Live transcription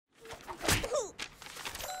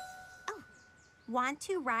Want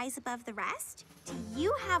to rise above the rest? Do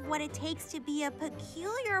you have what it takes to be a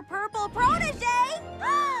peculiar purple protege?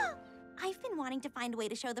 I've been wanting to find a way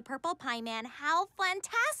to show the Purple Pie Man how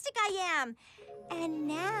fantastic I am. And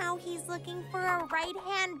now he's looking for a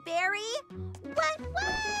right-hand berry? What?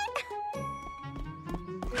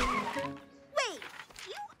 Wait,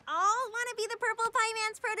 you all want to be the Purple Pie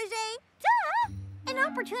Man's protege? Duh! An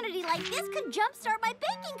opportunity like this could jumpstart my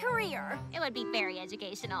baking career. It would be very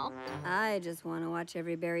educational. I just want to watch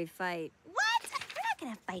every berry fight. What? We're not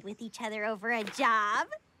gonna fight with each other over a job.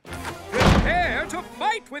 Prepare to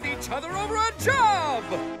fight with each other over a job!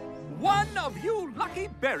 One of you lucky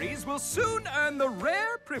berries will soon earn the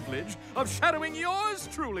rare privilege of shadowing yours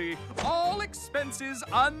truly, all expenses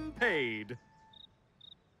unpaid.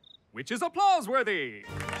 Which is applause-worthy.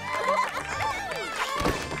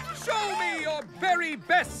 Show me your very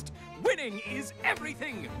best. Winning is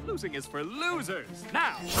everything. Losing is for losers.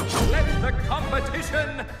 Now, let the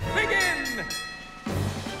competition begin.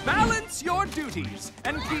 Balance your duties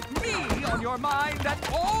and keep me on your mind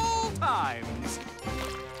at all times.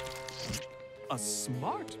 A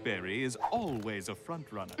smart berry is always a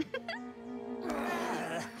front runner.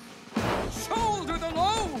 Shoulder the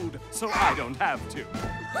load so I don't have to.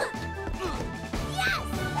 Yes!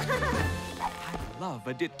 I love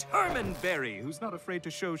a determined berry who's not afraid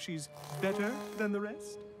to show she's better than the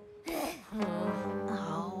rest.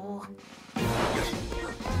 Oh.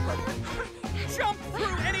 Jump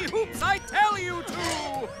through any hoops I tell you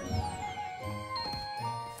to!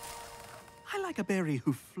 I like a berry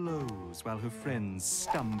who flows while her friends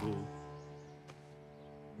stumble.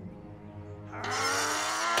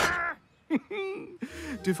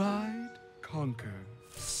 Divide, conquer,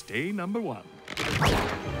 stay number one.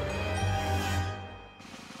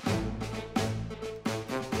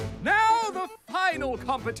 Now the final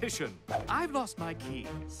competition. I've lost my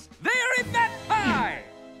keys. They're in that pie!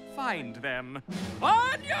 Find them.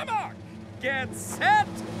 On your mark, get set,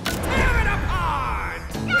 tear it apart!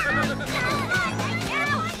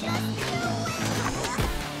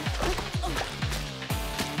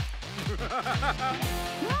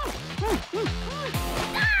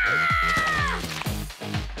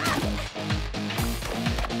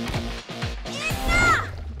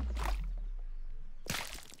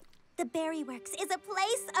 The Berry Works is a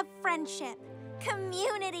place of friendship,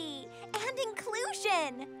 community, and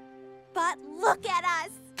inclusion. But look at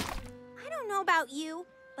us. I don't know about you,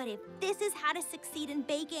 but if this is how to succeed in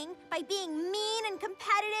baking, by being mean and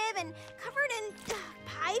competitive and covered in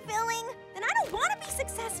pie filling, then I don't want to be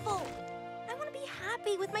successful. I want to be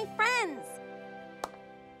happy with my friends.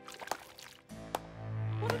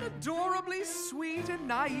 What an adorably sweet and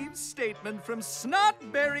naive statement from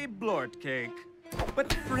Snotberry Blortcake.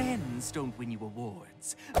 But friends don't win you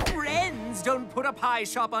awards. Friends don't put a pie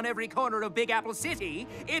shop on every corner of Big Apple City.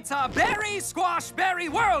 It's a berry squash berry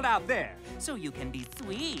world out there. So you can be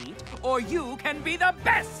sweet, or you can be the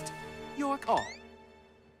best. Your call.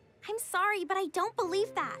 I'm sorry, but I don't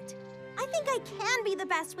believe that. I think I can be the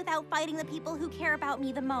best without fighting the people who care about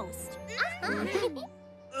me the most.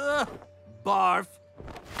 Ugh, barf.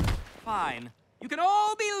 Fine. You can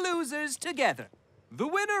all be losers together. The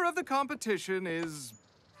winner of the competition is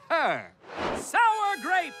her. Sour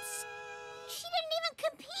grapes! She didn't even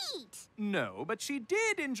compete. No, but she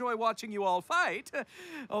did enjoy watching you all fight.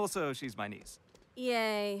 Also, she's my niece.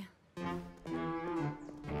 Yay. You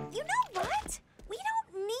know what? We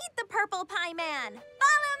don't need the Purple Pie Man.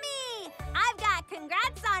 Follow me! I've got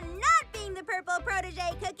congrats on not being the Purple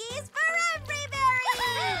Protege cookies for every berry!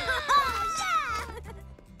 Yeah!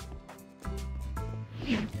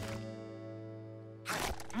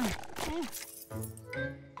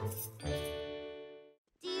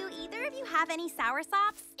 Do either of you have any sour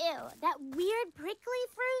sops? Ew, that weird prickly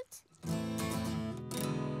fruit?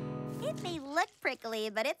 It may look prickly,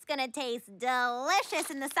 but it's gonna taste delicious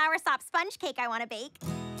in the sour sop sponge cake I want to bake.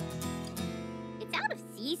 It's out of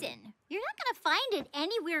season. You're not gonna find it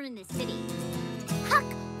anywhere in the city. Huck,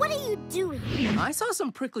 what are you doing? I saw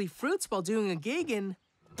some prickly fruits while doing a gig in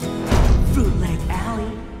Fruit Lake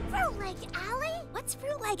Alley. Fruit Lake Alley? What's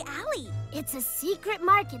Fruit Lake Alley? It's a secret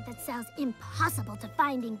market that sells impossible to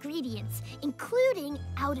find ingredients, including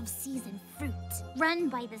out-of-season fruit. Run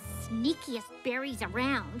by the sneakiest berries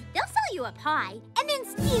around. They'll sell you a pie and then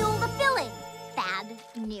steal the filling. Bad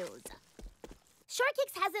news.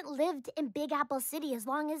 Shortcake hasn't lived in Big Apple City as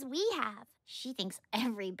long as we have. She thinks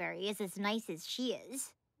every berry is as nice as she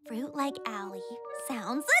is. Fruit Lake Alley.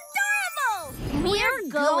 Sounds adorable! We're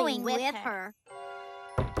going with her.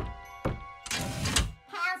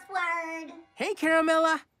 Password. Hey,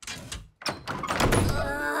 Caramella.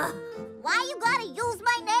 Why you gotta use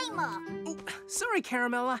my name? Sorry,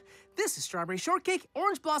 Caramella. This is strawberry shortcake,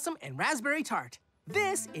 orange blossom, and raspberry tart.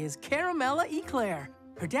 This is Caramella Eclair.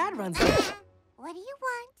 Her dad runs it. What do you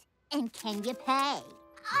want? And can you pay?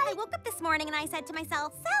 I woke up this morning and I said to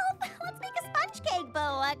myself, Self, let's make a sponge cake,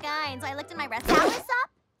 but what kind? So I looked in my recipe. Sour up?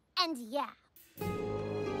 And yeah.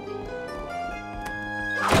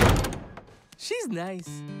 She's nice.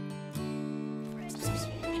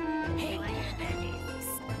 Hey,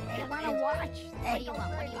 you wanna watch? What do you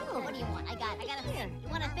want? What do you want? I got a thing. You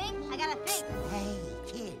want a thing? I got a thing. Hey,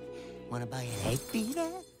 kid, wanna buy an egg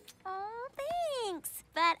beater? Oh, thanks.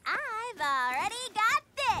 But I've already got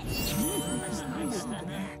this.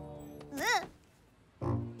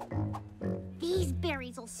 These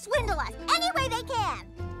berries will swindle us any way they can.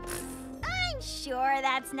 I'm sure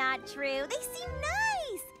that's not true. They seem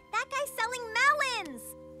nice. That guy's selling melons.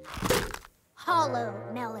 Hollow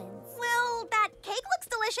melons. Well, that cake looks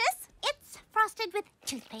delicious. It's frosted with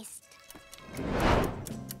toothpaste.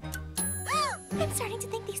 I'm starting to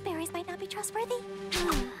think these berries might not be trustworthy.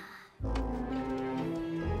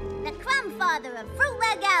 The crumb father of Fruit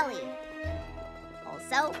Leg Alley.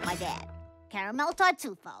 Also, my dad, Caramel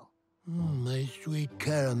Tartufo. My sweet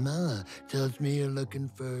Caramella tells me you're looking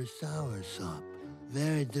for soursop.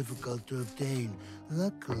 Very difficult to obtain.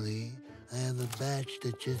 Luckily, I have a batch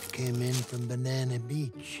that just came in from Banana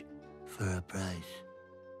Beach for a price.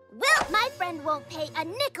 Well, my friend won't pay a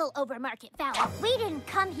nickel over market value. We didn't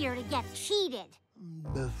come here to get cheated.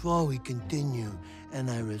 Before we continue,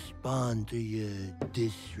 and I respond to your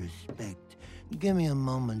disrespect, give me a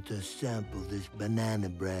moment to sample this banana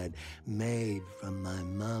bread made from my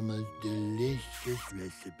mama's delicious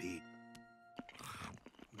recipe.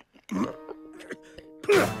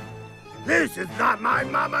 This is not my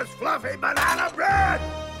mama's fluffy banana bread!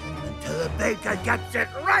 Until the baker gets it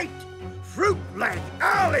right, Fruit Leg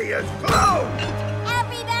Alley is closed!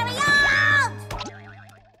 Every berry out!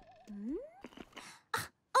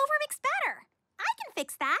 Overmixed batter. I can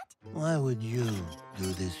fix that. Why would you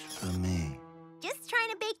do this for me? Just trying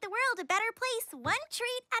to make the world a better place, one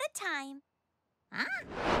treat at a time.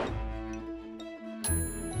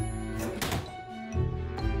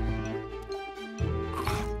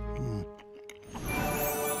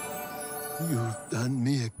 You've done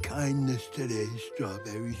me a kindness today,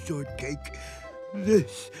 strawberry shortcake.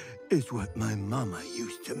 This is what my mama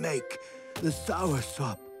used to make. The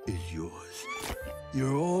soursop is yours.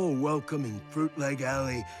 You're all welcome in Fruit Leg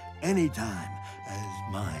Alley anytime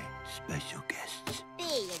as my special guests. There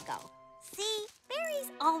you go. See,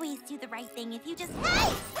 berries always do the right thing if you just...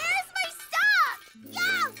 Hey, where's my stuff?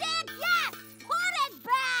 Yo, Dad, yes! Put it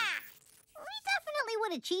back! We definitely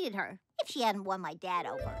would have cheated her if she hadn't won my dad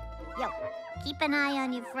over. Yo, keep an eye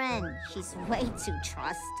on your friend. She's way too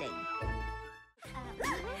trusting.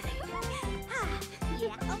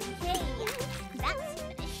 Yeah, okay. That's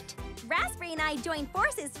finished. Raspberry and I joined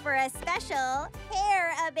forces for a special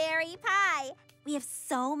hair-a-berry pie. We have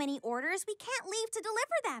so many orders, we can't leave to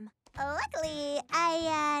deliver them. Luckily,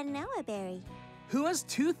 I know a berry. Who has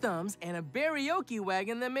two thumbs and a berryoke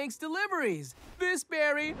wagon that makes deliveries? This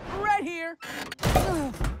berry right here.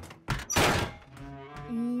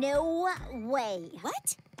 No way.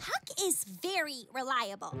 What? Huck is very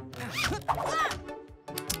reliable.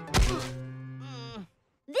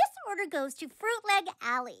 This order goes to Fruit Leg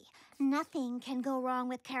Alley. Nothing can go wrong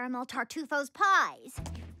with Caramel Tartufo's pies.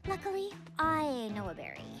 Luckily, I know a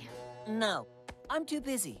berry. No, I'm too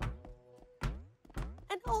busy.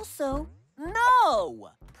 And also, no!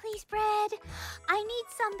 Please, Bread. I need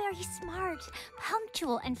some very smart,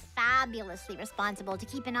 punctual, and fabulously responsible to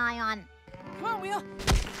keep an eye on. Come on, Wheel.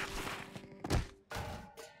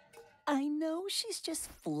 I know she's just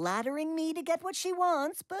flattering me to get what she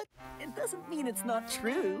wants, but it doesn't mean it's not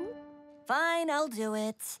true. Fine, I'll do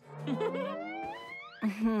it.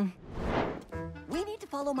 We need to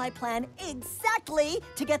follow my plan exactly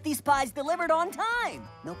to get these pies delivered on time.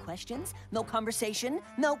 No questions, no conversation,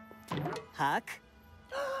 no... Huck?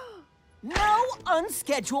 No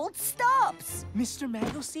unscheduled stops! Mr.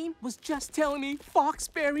 Mangosteen was just telling me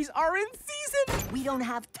foxberries are in season. We don't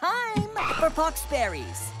have time for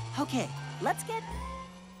foxberries. Okay, let's get...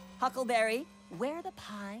 Huckleberry, where are the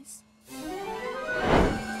pies?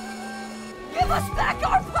 Give us back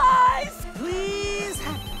our pies! Please.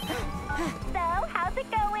 So, how's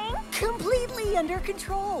it going? Completely under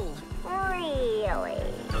control. Really?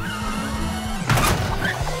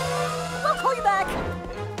 We'll call you back.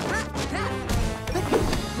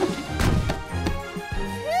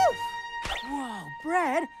 Whoa,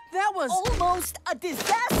 Brad, that was... Almost a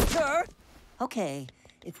disaster. Okay,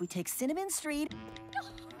 if we take Cinnamon Street...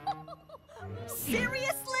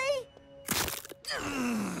 Seriously?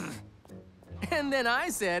 And And then I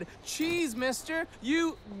said, cheese, mister.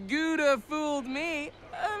 You Gouda fooled me.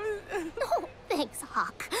 Oh, thanks,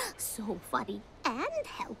 Huck. So funny and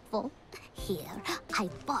helpful. Here, I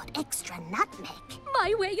bought extra nutmeg.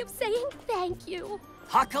 My way of saying thank you.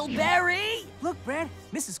 Huckleberry! Look, Brad,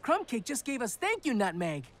 Mrs. Crumbcake just gave us thank you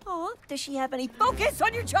nutmeg. Oh, does she have any focus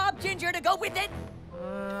on your job, Ginger, to go with it?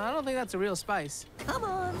 I don't think that's a real spice. Come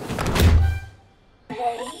on.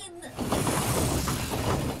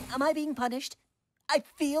 Am I being punished? I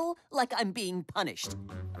feel like I'm being punished.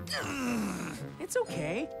 It's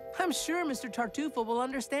okay. I'm sure Mr. Tartufo will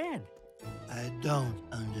understand. I don't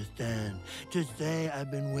understand. To say I've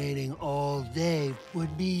been waiting all day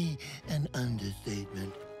would be an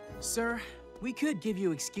understatement. Sir, we could give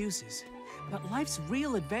you excuses, but life's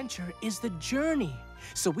real adventure is the journey.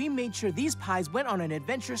 So we made sure these pies went on an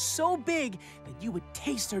adventure so big that you would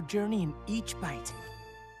taste our journey in each bite.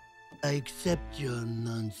 I accept your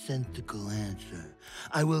nonsensical answer.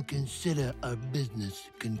 I will consider our business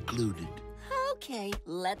concluded. Okay,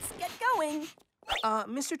 let's get going.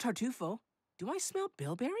 Mr. Tartufo, do I smell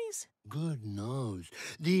bilberries? Good knows.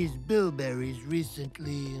 These bilberries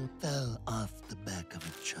recently fell off the back of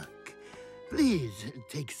a truck. Please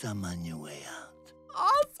take some on your way out.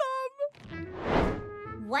 Awesome!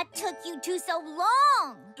 What took you two so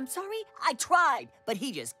long? I'm sorry, I tried, but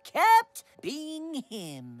he just kept being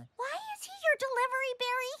him. Why is he your delivery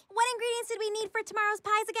berry? What ingredients did we need for tomorrow's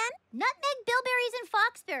pies again? Nutmeg, bilberries, and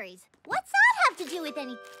foxberries. What's that have to do with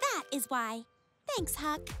anything? That is why. Thanks,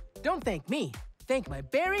 Huck. Don't thank me. Thank my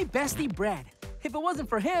berry bestie, Brad. If it wasn't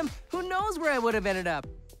for him, who knows where I would have ended up.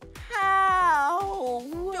 How?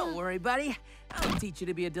 Don't worry, buddy. I'll teach you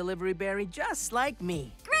to be a delivery berry just like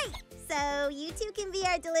me. Great! So you two can be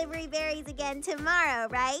our delivery berries again tomorrow,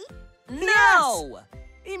 right? No!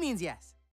 He means yes.